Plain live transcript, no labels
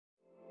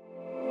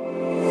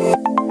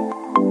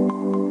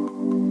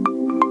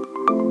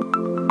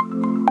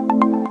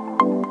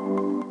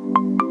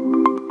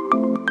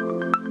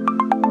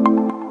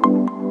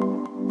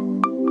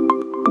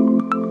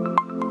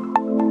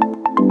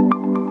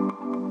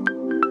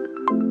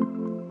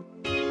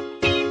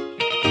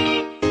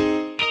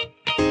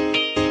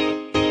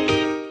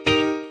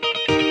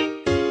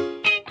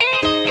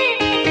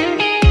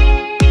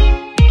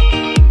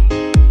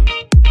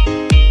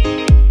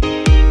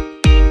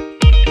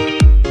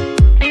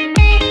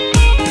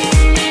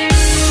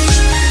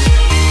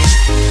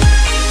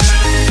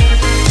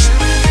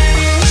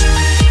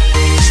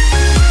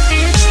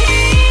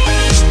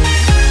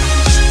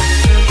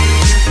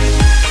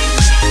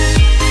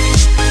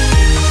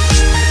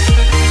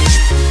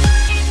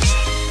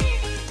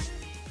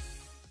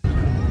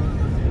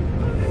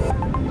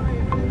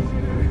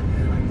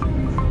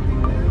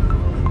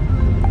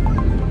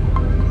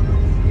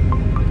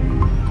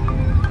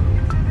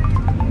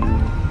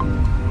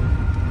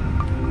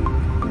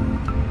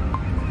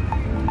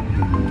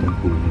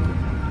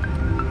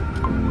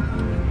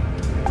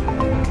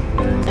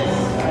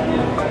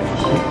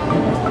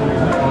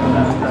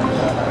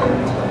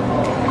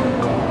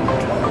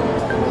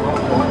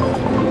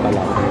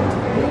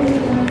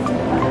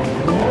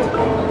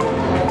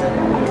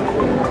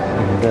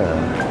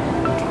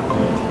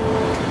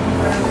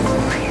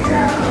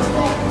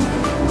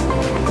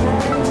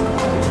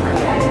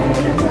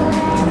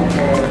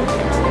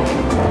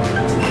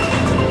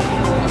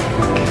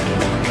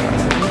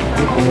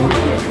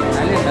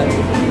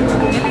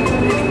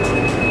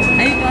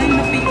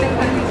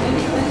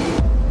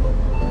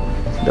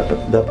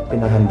Dapat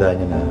pinahanda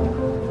niya na.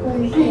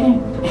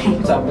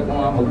 Sabi ko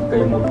nga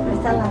kayo mo.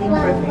 Basta lang yung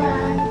burger.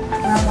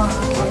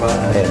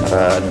 Ayan,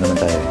 ano naman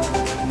tayo.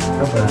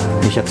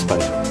 May shots pa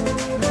rin.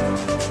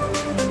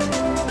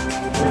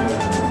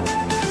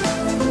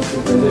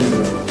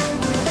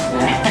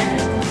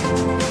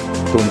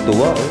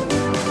 Tuwa oh.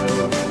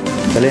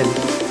 Kalil.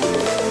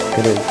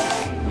 Kalil.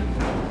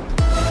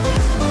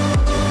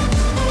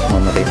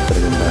 Mamatay na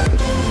talaga yung bakit.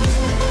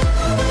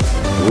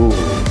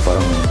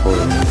 Parang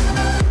horror.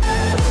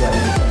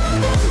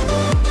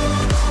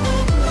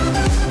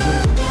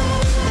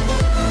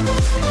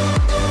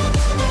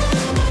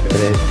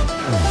 Kalil.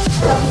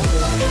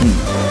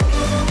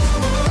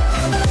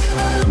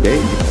 Hindi,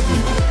 hindi ako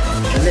din.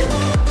 Kalil.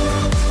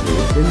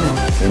 Yun na.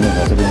 Yun na,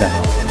 sasabihin na.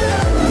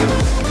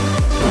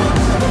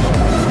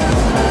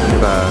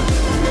 Diba?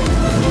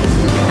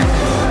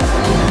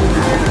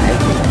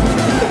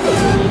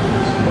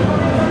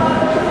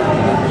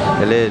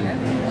 Kalil.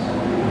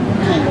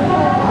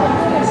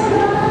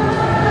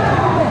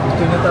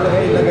 Ito na talaga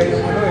ilagay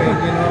yung ano eh.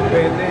 Hindi naman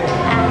pwede.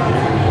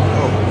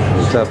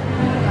 What's up?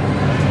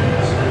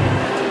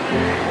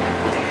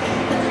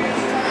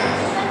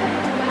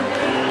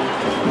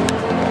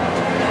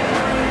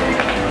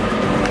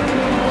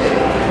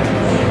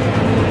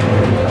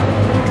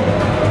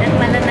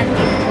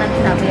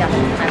 Nagsabi ako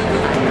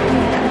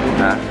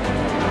Ha?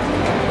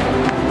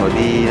 O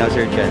di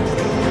na-sir chance.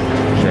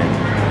 Sure.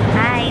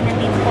 Hi,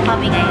 nandito po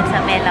kami ngayon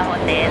sa Mella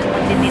Hotel.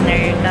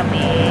 Mag-dinner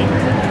kami.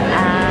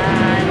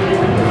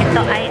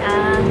 Ito ay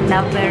ang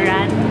La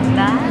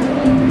Veranda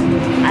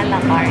a la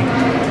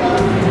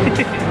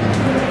carte.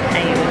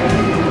 Ayun.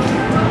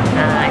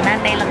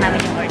 Nantay lang namin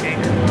yung order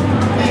na.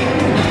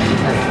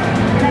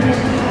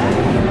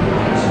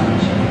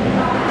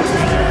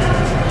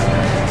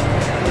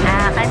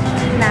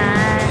 Kanina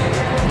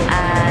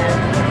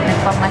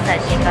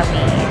nagpamassage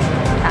kami.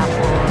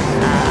 Tapos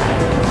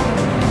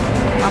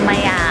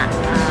mamaya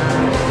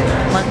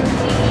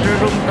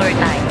mag-room tour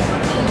tayo.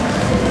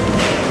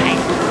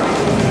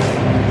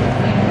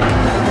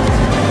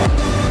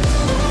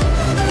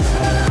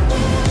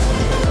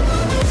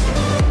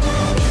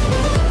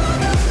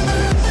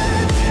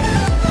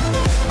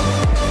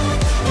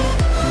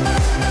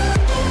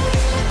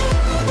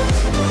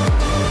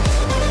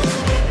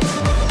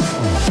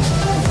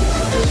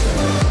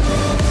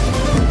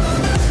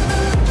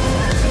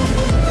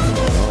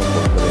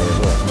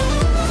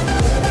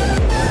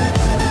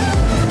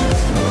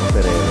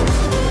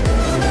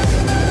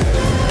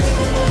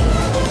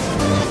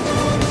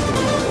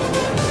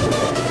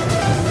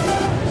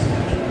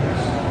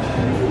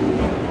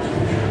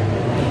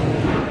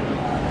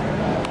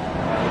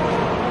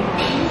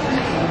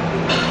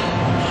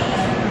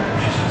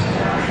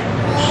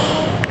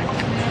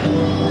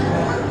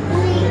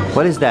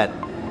 What is that?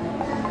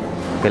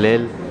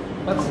 Kalil?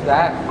 What's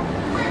that?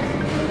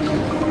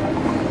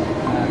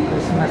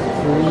 Christmas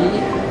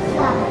tree.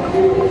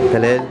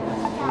 Kalil?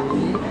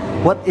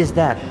 What is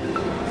that?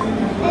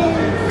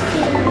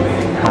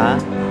 Huh?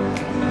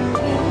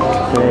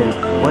 Kalil,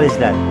 what is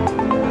that?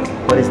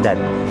 What is that?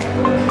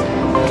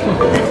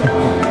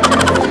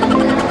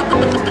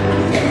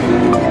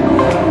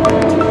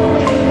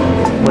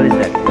 What is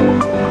that?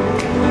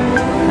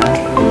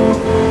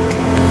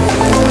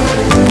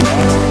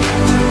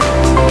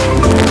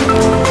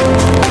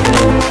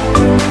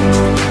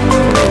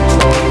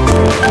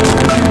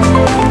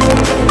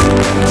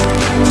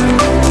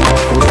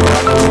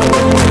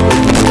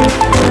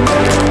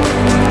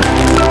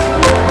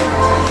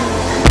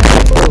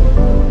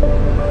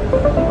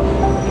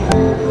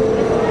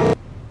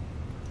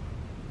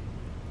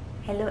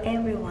 Hello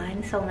everyone!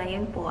 So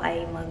ngayon po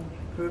ay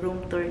mag-room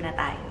tour na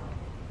tayo.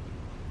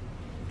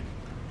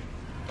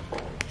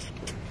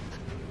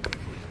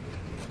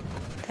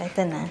 So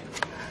ito na.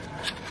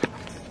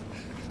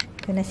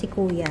 Ito na si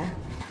Kuya.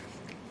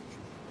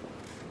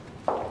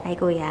 Hi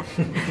Kuya.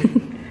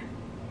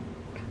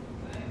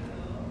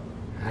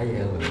 Hi,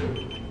 hello.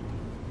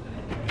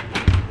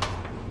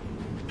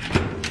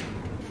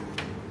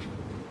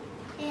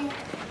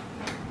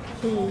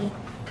 Okay.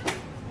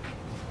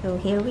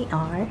 So here we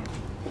are.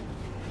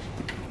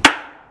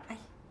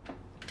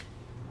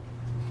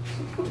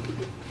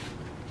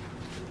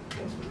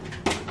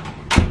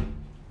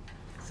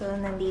 So,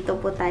 nandito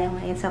po tayo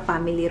ngayon sa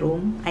family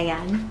room.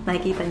 Ayan.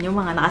 Nakikita nyo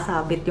mga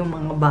nakasabit yung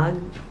mga bag.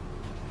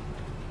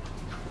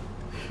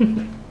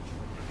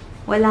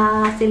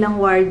 Wala silang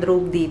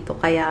wardrobe dito.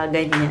 Kaya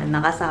ganyan.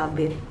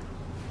 Nakasabit.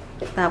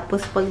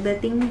 Tapos,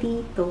 pagdating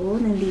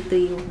dito, nandito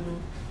yung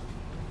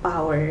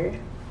power.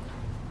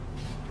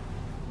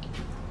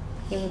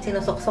 Yung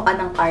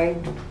sinusoksokan ng card.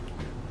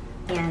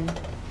 Ayan.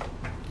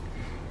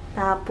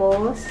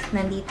 Tapos,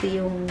 nandito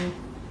yung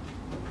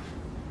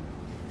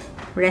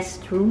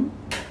restroom.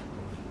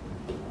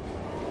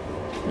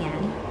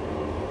 Yan.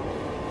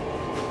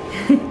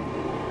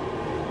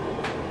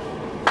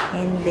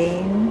 And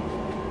then,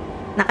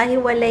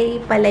 nakahiwalay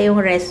pala yung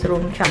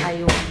restroom tsaka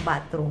yung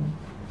bathroom.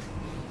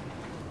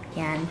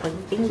 Yan.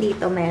 Pagdating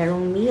dito,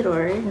 mayroong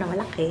mirror na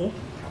malaki.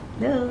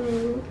 Hello!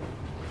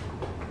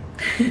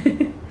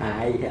 Hi.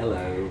 Hi,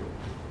 hello.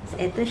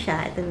 Ito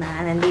siya, ito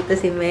na. Nandito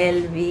si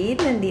Melvin,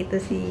 nandito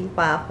si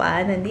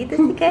Papa, nandito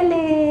si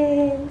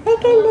Kalen. Hi,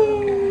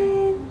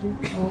 Kalen!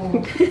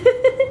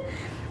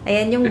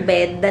 Ayan yung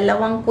bed.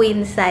 Dalawang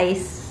queen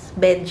size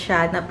bed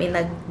siya na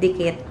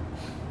pinagdikit.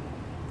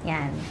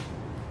 Yan.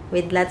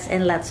 With lots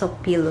and lots of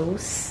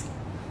pillows.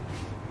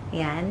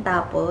 Yan.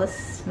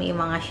 Tapos, may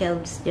mga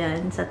shelves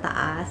dyan sa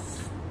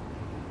taas.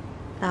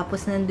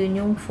 Tapos, nandun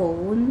yung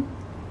phone.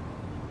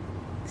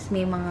 Tapos,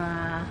 may mga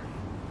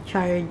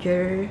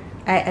charger.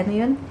 Ay, ano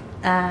yun?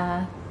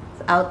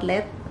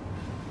 Outlet.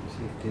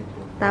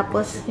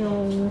 Tapos,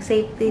 yung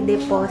safety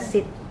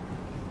deposit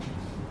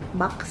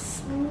box.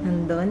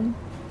 Nandun.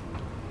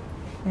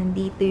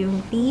 Nandito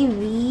yung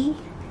TV.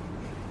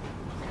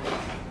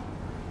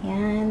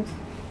 Yan.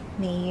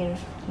 May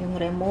yung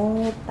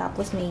remote.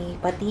 Tapos, may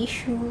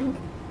pa-tissue.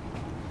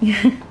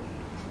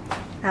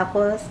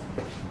 Tapos,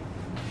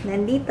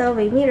 nandito,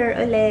 may mirror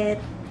ulit.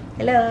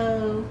 Hello!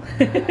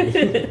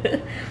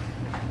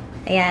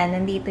 Ayan,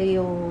 nandito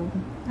yung...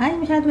 Ay,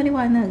 masyado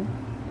maliwanag.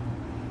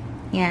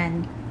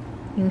 Yan.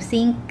 Yung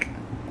sink.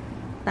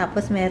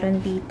 Tapos, meron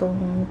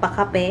ditong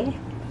pakape.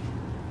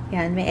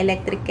 Yan, may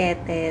electric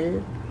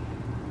kettle.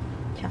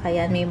 Tsaka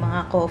yan, may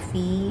mga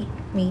coffee.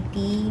 May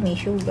tea, may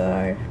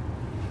sugar.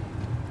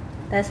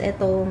 Tapos,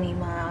 ito, may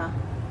mga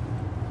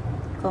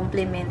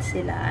compliments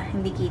sila.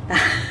 Hindi kita.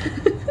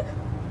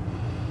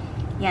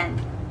 Yan.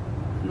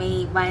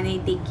 May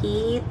vanity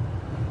kit.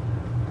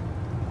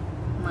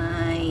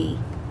 May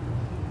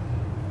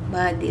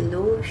body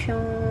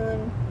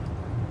lotion.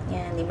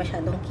 Yan, hindi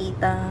masyadong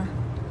kita.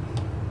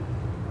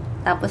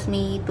 Tapos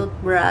may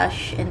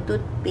toothbrush and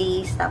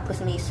toothpaste.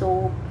 Tapos may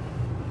soap.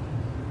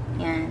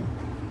 Yan.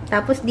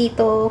 Tapos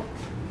dito,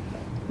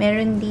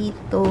 meron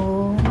dito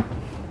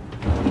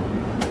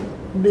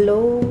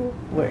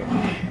blower.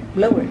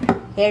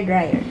 Hair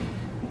dryer.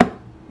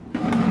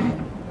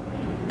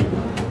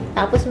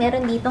 Tapos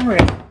meron ditong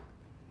ref.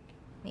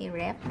 May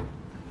ref.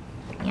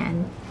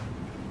 Yan.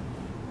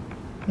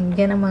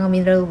 Diyan ang mga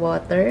mineral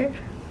water.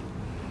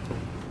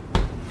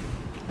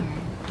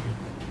 Yan.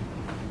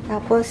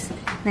 Tapos,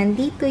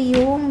 nandito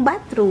yung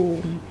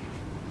bathroom.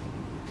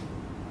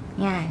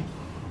 Yan.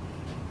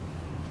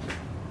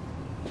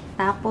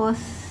 Tapos,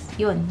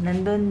 yun.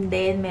 Nandun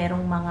din,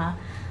 merong mga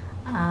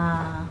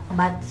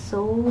bath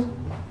soap.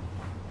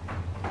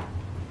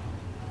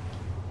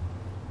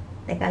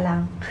 Teka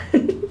lang.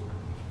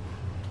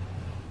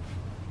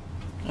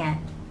 Yan.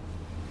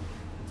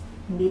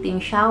 Nandito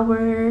yung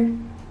shower.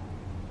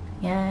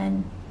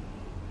 Yan.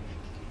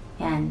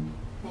 Yan.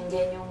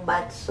 Nandiyan yung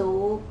bath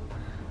soap.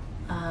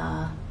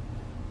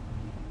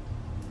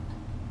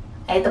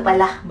 Ito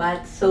pala,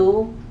 bath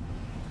soap.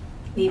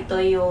 Dito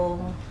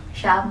yung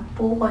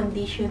shampoo,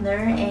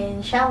 conditioner,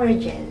 and shower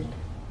gel.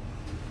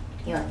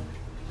 Yun.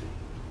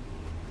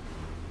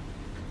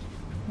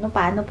 Ano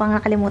pa? Ano pa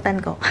nga kalimutan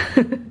ko?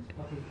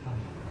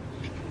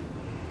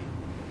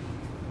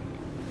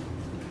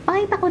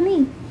 Pakita ko na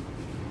eh.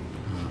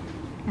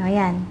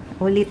 Ayan.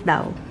 Ulit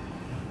daw.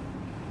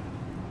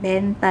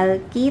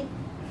 Dental kit.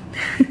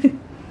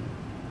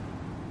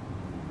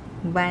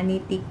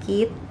 Vanity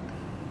kit.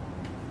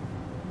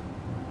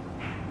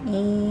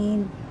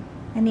 And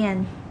ano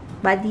yan?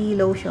 Body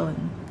lotion.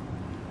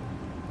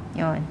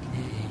 Yun.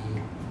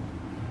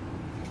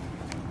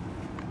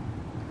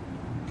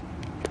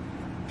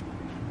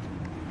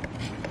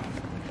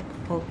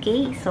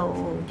 Okay, so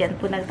dyan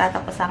po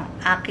nagtatapos ang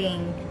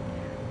aking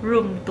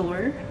room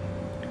tour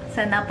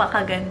sa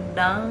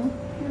napakagandang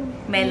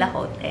Mella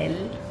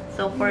Hotel.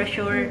 So, for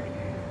sure,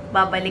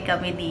 babalik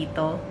kami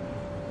dito.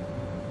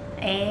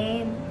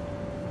 And,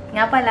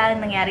 nga pala,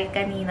 nangyari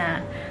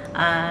kanina,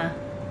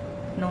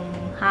 nung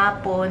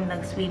hapon,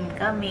 nag-swim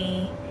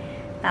kami.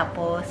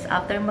 Tapos,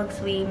 after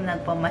mag-swim,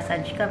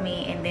 nagpa-massage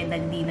kami, and then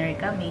nag-dinner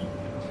kami.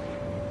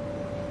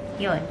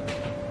 Yun.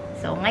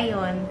 So,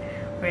 ngayon,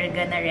 we're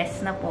gonna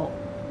rest na po.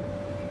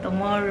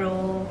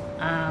 Tomorrow,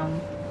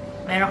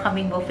 meron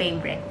kaming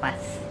buffet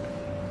breakfast.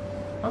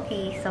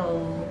 Okay,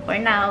 so, for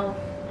now,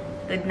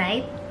 good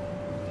night.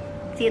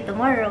 See you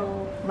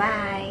tomorrow.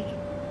 Bye.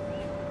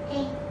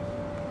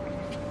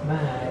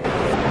 Bye.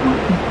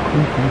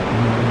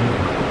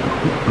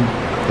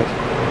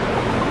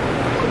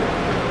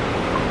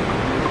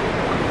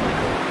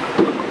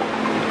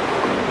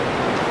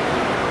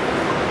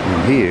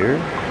 Here,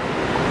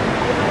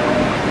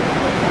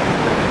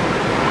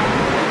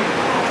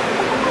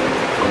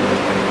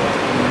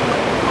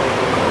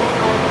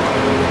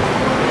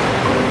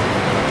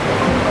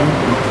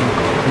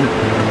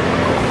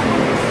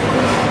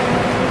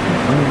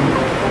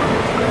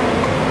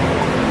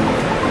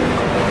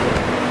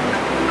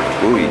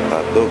 uy,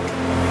 hotdog,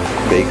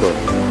 bacon,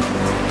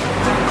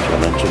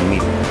 luncheon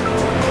meat.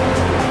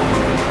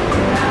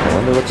 I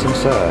wonder what's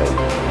inside.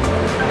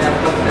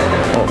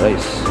 Oh,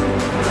 rice.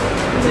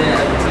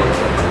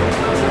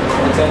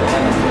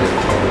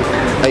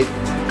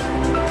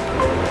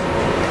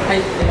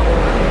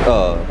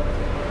 Oh,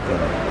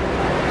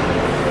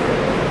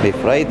 may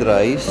fried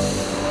rice.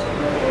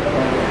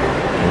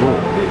 Oh.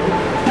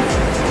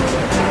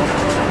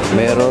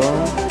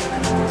 Merong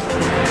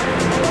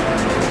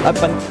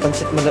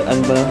pansit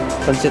ano ba?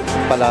 Pansit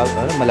pala,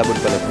 ano, malabon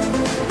pala.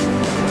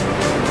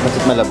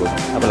 Pansit malabon.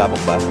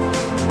 Malabok ba?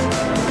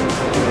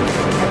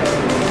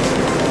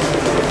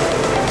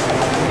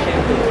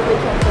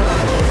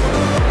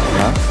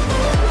 Ha?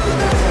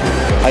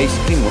 Ice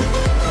cream, oh.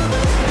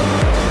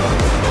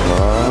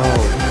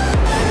 Wow.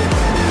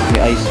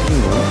 May ice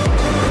cream, oh.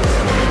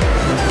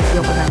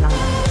 Ayoko na lang.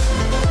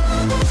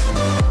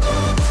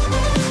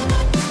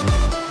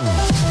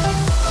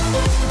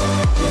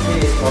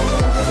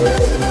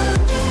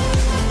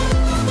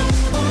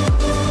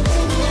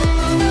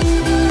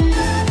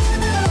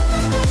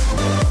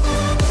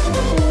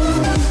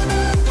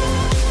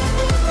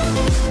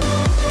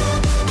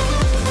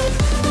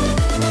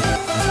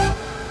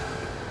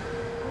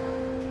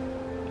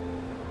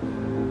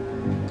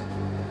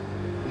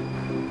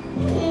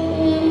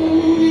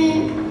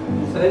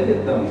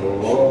 Excited lang po.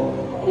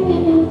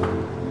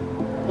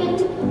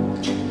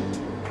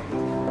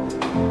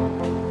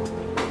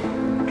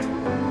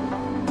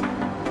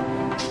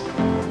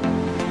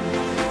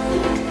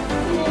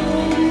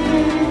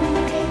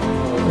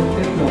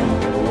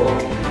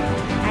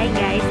 Hi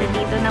guys,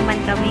 nandito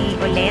naman kami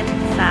ulit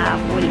sa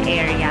pool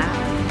area.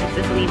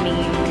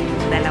 Nagsuswimming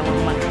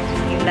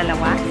yung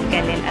dalawa, si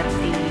Kalel at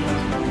si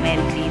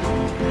Melvin.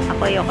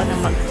 Ako ayoko na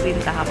mag-swim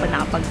kahapon,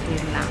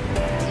 nakapag-swim na.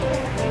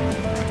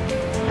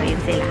 So yun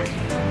sila.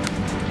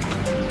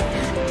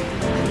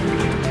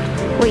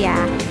 Kuya.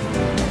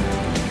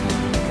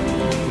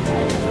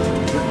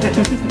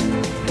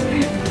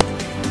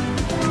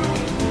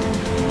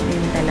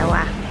 Yung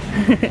dalawa.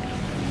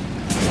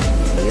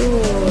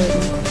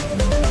 Yun.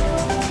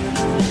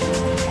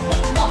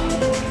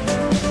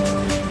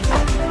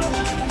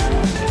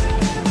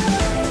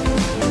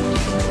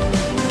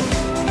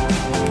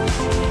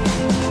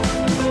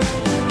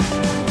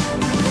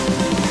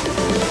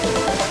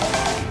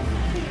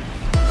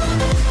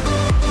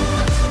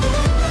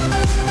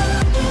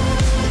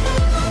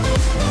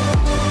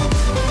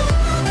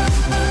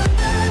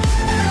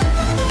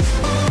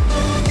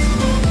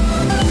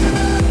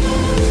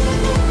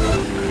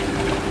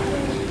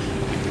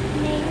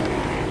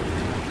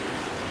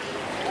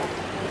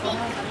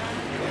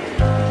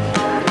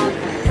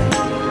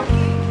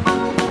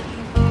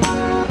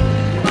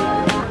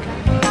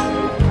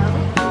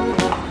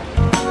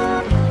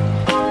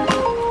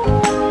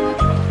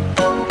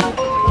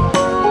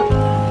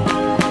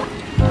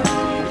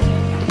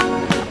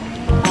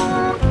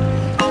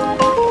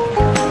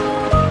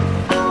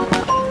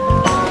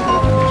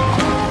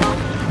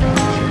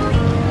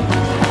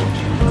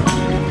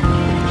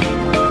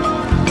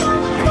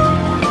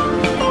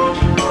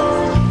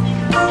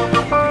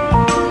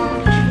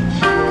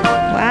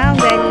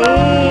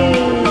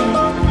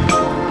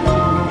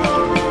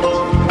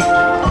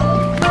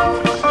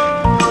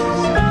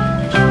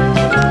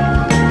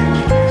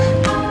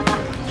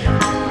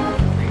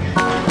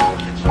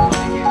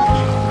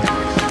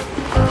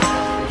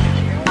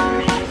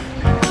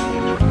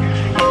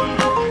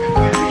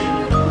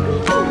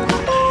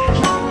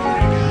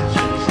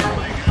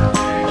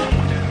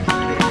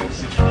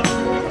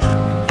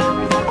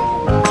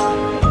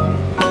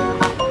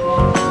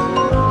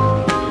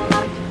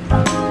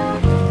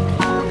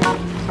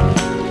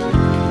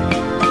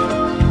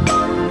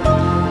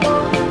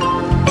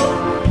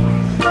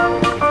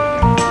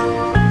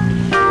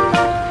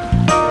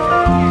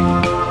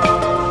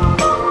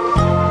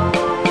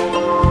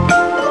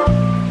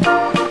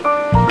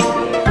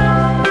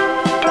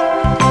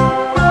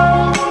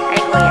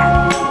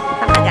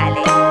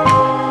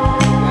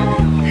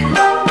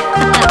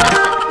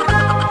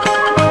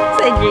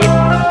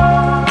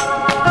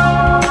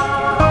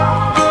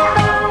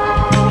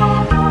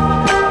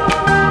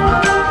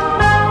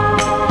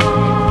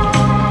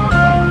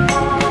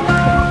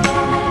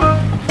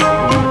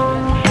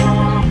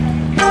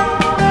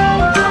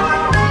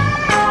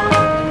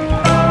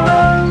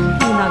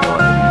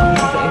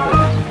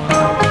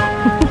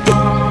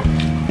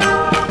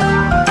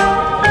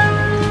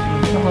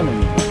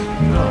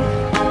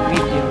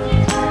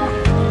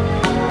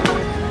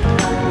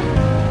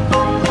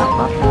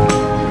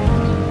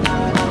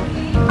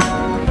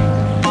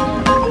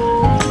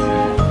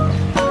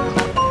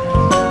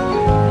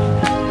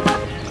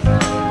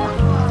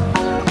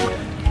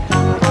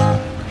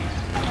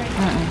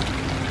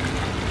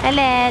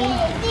 Helel.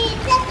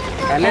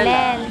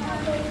 Helel.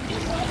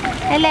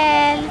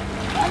 Helel.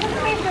 Anong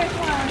flavor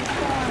ko?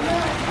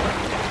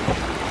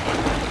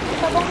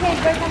 Sabong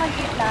flavor na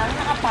magkita,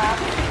 nakapak.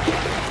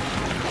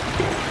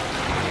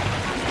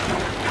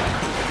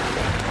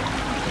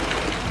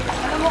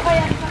 Ano mo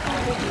kaya sa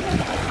tubig?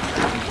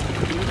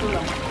 Dito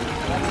lang.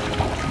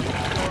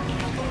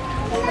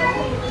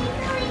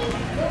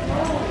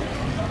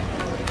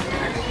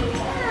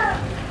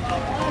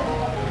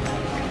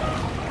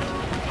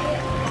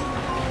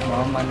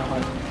 Mama na ko.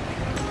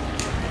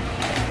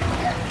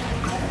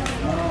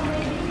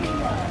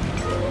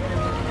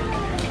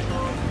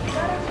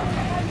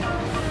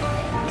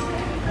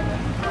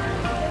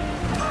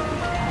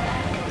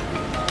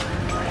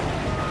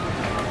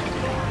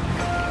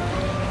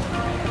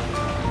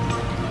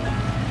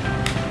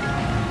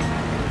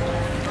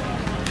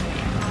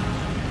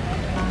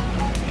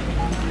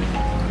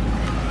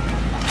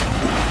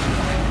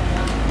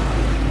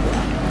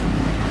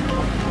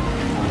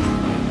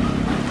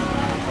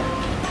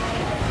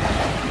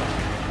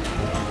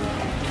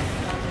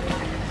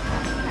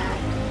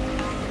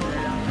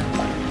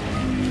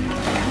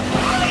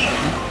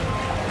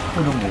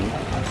 na mo.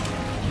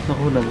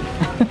 Naku na mo.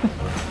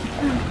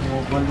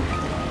 Mabalik.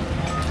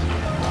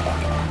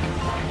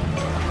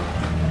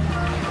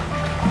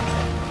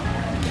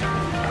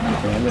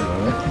 Kaya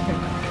naman.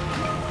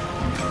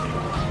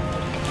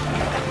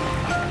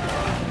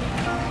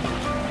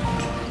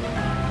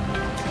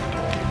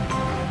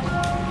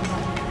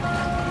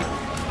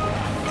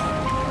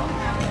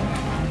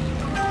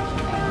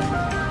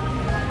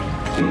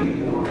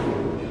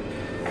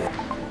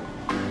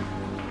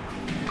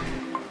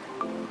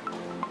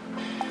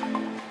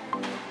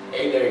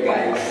 Hey there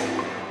guys,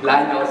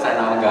 lahat nyo saan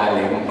ako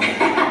galing.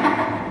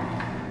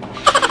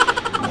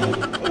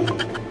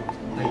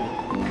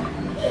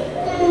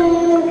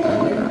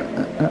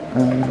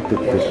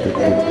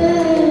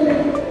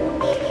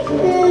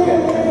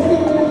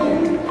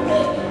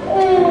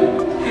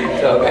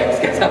 So guys,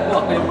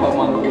 kasama ko yung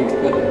pamangkin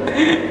ko.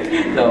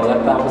 So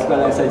katapos ko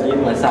lang sa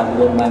gym, masabi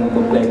naman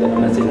kompleto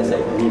naman sila sa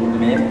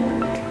equipment.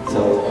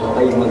 So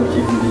okay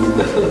mag-gym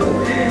dito.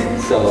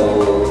 So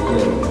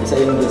yun, isa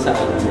yun dun sa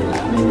ano nila,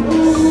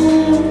 amenities.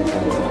 So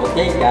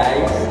okay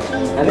guys,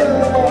 ano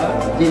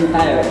gym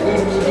tayo,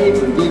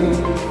 gym,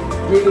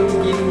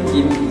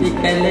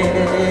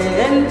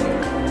 tikalel.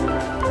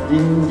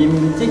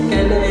 Gym,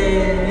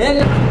 tikalel.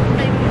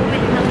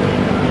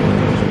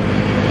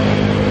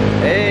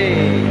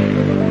 Hey!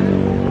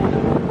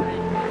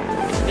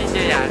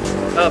 Video yan.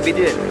 Oh,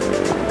 video yun.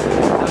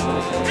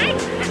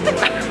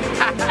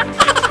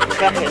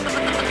 Bakit?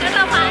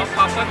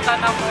 Papunta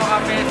na po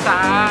kami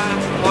sa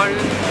All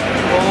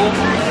Home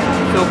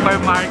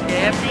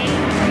Supermarket.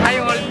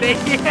 Ay, all day.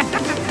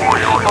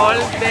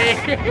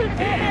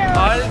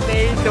 All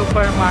day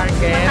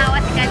supermarket.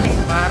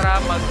 Para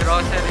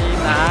mag-grocery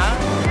ng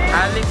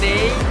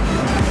holiday.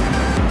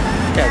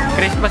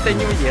 Christmas and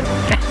New Year.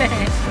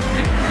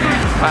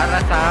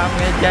 Para sa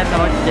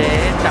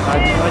medianoche, tsaka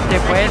Noche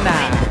Buena.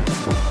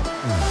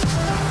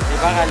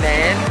 Diba,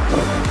 Kalel?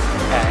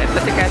 Ito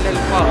si Kalel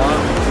po.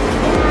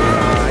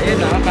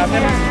 Ayun o,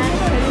 camera.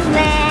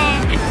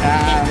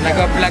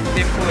 Nag-vlog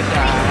din po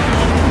siya.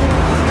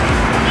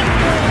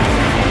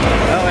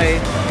 Okay.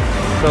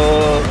 So,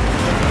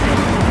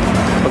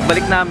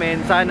 pagbalik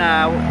namin,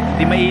 sana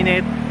di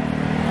mainit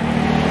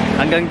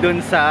hanggang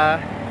dun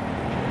sa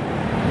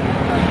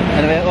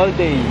ano ba, all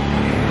day.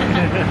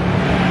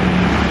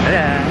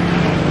 Ayan.